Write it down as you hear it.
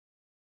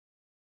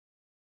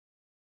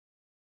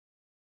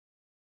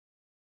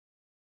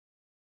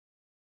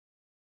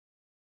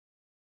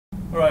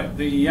Alright,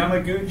 the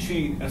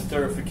Yamaguchi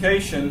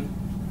Esterification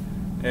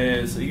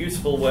is a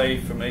useful way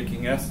for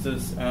making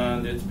esters,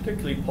 and it's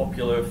particularly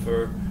popular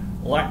for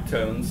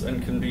lactones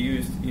and can be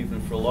used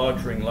even for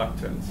large ring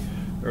lactones.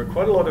 There are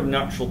quite a lot of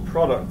natural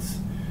products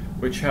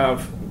which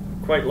have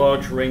quite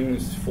large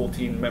rings,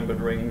 14-membered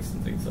rings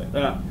and things like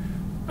that.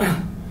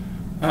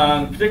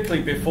 And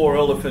particularly before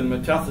olefin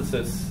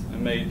metathesis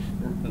made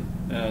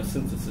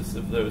synthesis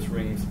of those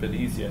rings a bit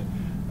easier.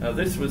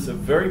 This was a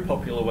very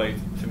popular way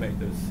to make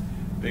those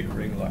big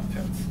ring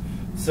lactones.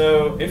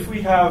 So if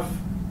we have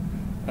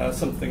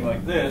something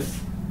like this,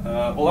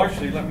 well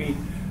actually let me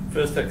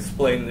first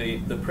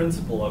explain the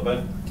principle of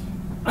it.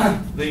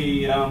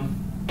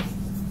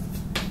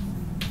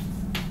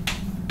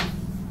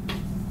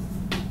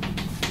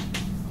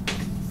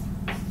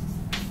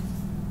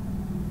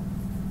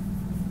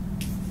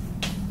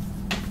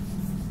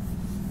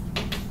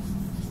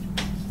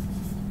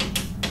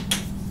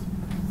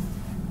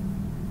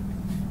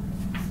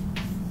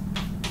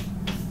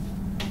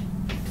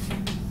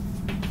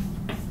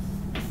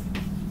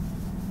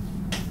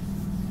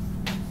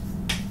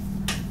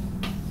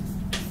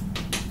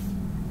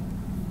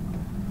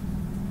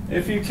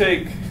 If you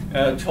take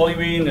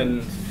toluene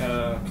and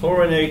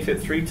chlorinate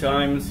it 3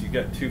 times, you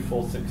get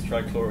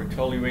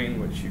 2,4,6-trichlorotoluene,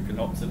 which you can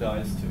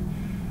oxidize to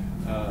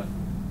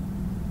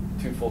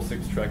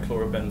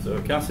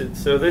 2,4,6-trichlorobenzoic acid.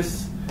 So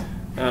this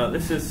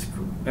is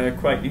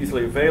quite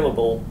easily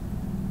available.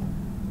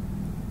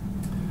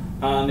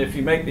 And if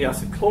you make the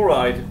acid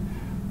chloride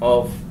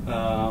of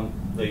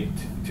the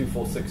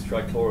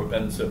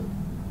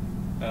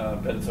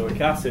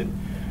 2,4,6-trichlorobenzoic acid,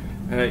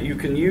 you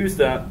can use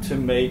that to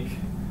make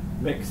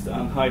mixed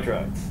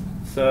anhydrides.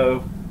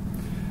 So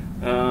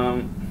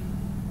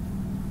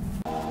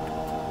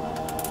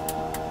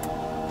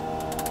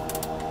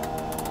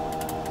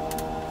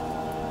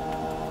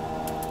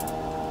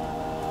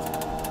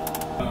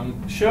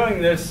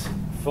showing this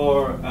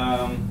for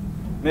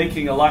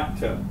making a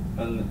lactone,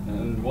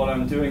 and what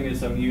I'm doing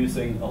is I'm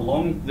using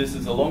this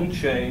is a long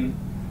chain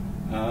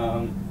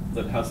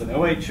that has an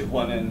OH at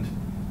one end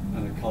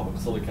and a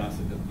carboxylic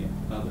acid at the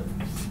other.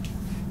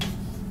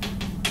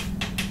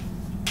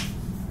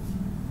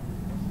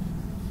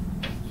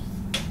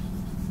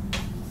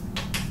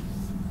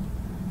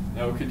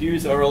 Now we could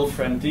use our old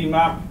friend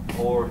DMAP,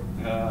 or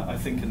I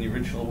think in the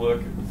original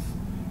work it was,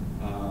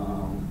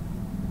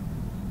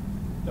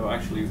 no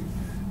actually,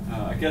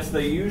 I guess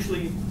they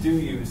usually do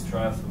use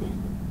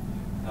triethylene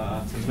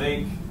to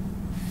make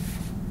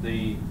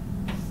the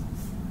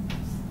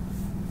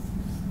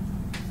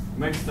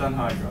mixed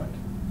anhydride.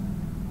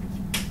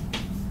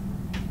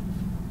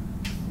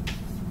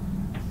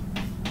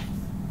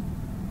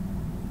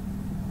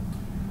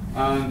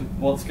 And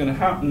what's going to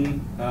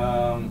happen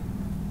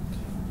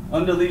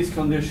under these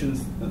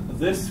conditions,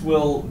 this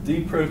will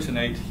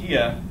deprotonate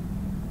here.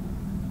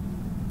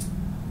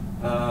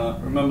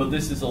 Remember,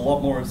 this is a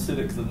lot more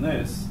acidic than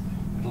this.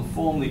 It'll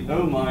form the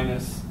O-,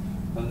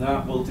 and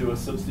that will do a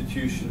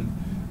substitution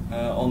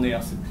on the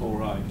acid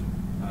chloride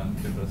and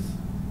give us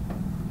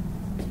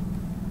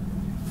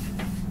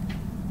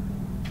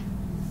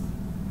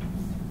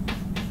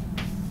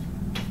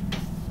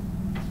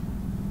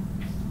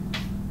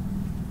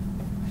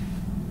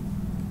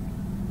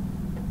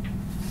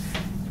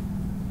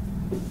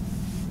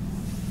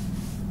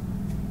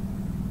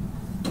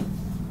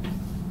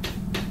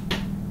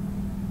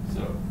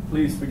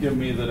please forgive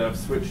me that I've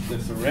switched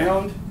this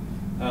around.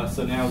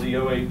 So now the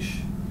OH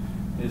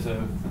is at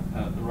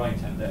the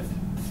right-hand end.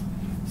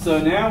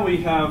 So now we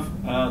have,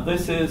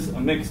 this is a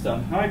mixed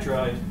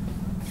anhydride.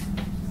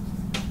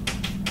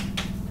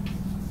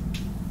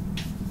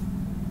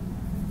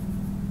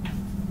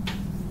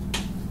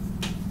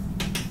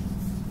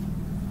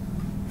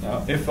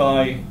 Now if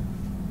I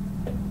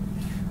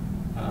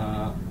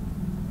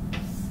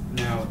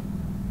now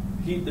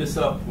heat this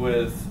up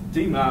with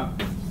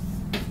DMAP,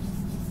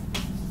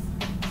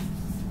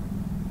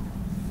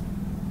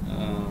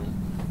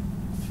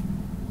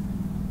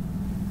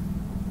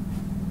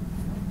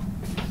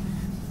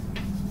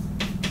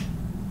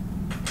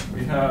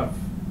 we have,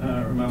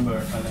 remember,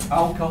 an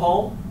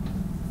alcohol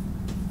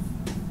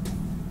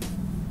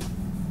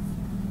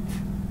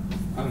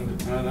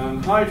and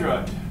an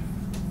anhydride.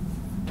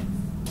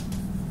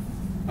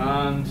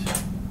 And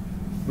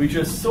we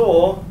just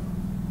saw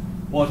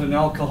what an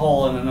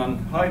alcohol and an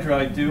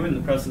anhydride do in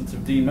the presence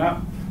of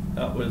DMAP.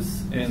 That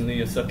was in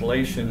the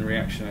acetylation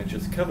reaction I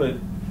just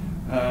covered.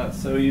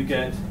 So you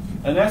get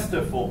an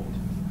ester formed.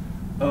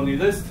 Only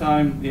this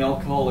time the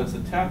alcohol is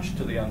attached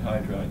to the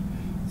anhydride.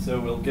 So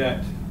we'll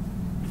get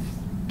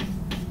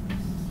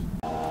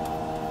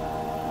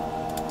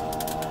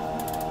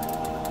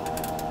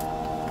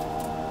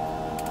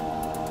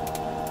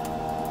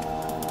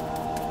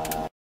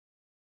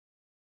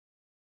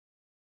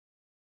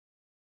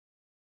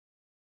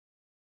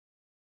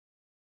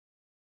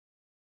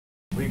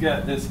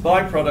this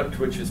byproduct,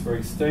 which is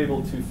very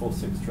stable.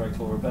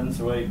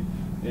 2,4,6-trichlorobenzoate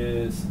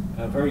is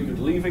a very good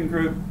leaving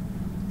group,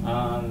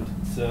 and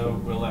so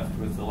we're left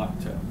with the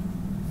lactone.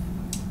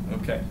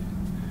 Okay.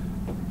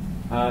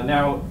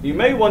 Now, you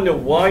may wonder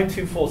why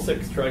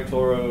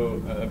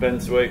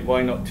 2,4,6-trichlorobenzoate,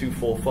 why not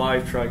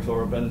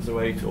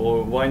 2,4,5-trichlorobenzoate,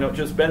 or why not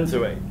just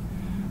benzoate?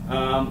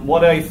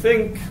 What I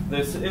think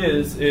this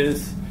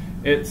is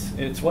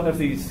it's one of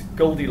these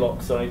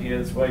Goldilocks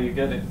ideas where you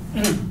get it.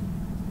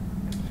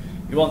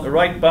 You want the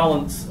right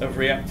balance of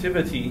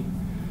reactivity,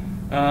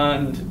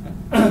 and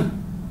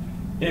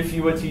if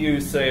you were to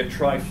use, say, a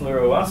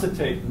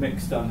trifluoroacetate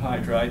mixed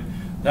anhydride,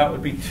 that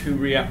would be too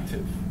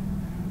reactive.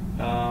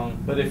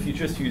 But if you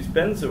just use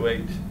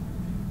benzoate,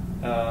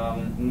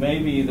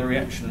 maybe the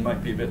reaction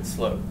might be a bit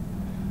slow.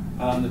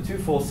 The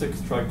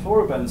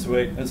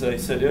 2,4,6-trichlorobenzoate, as I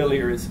said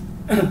earlier, is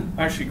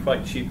actually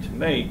quite cheap to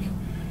make,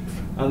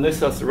 and this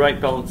has the right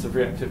balance of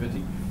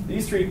reactivity.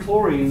 These three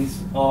chlorines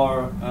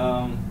are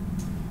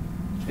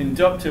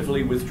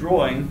inductively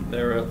withdrawing;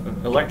 they're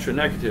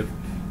electronegative.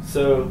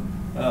 So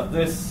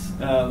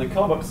the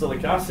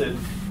carboxylic acid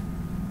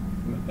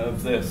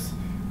of this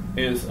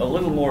is a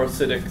little more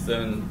acidic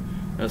than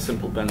a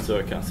simple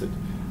benzoic acid.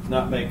 And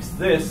that makes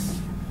this,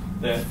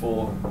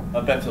 therefore,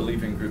 a better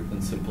leaving group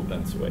than simple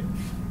benzoate.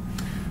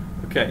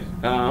 Okay,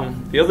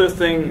 the other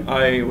thing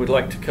I would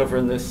like to cover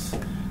in this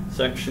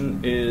section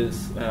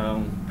is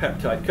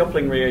peptide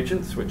coupling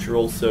reagents, which are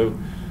also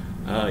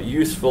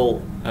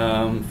useful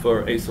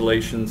for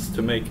acylations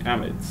to make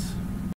amides.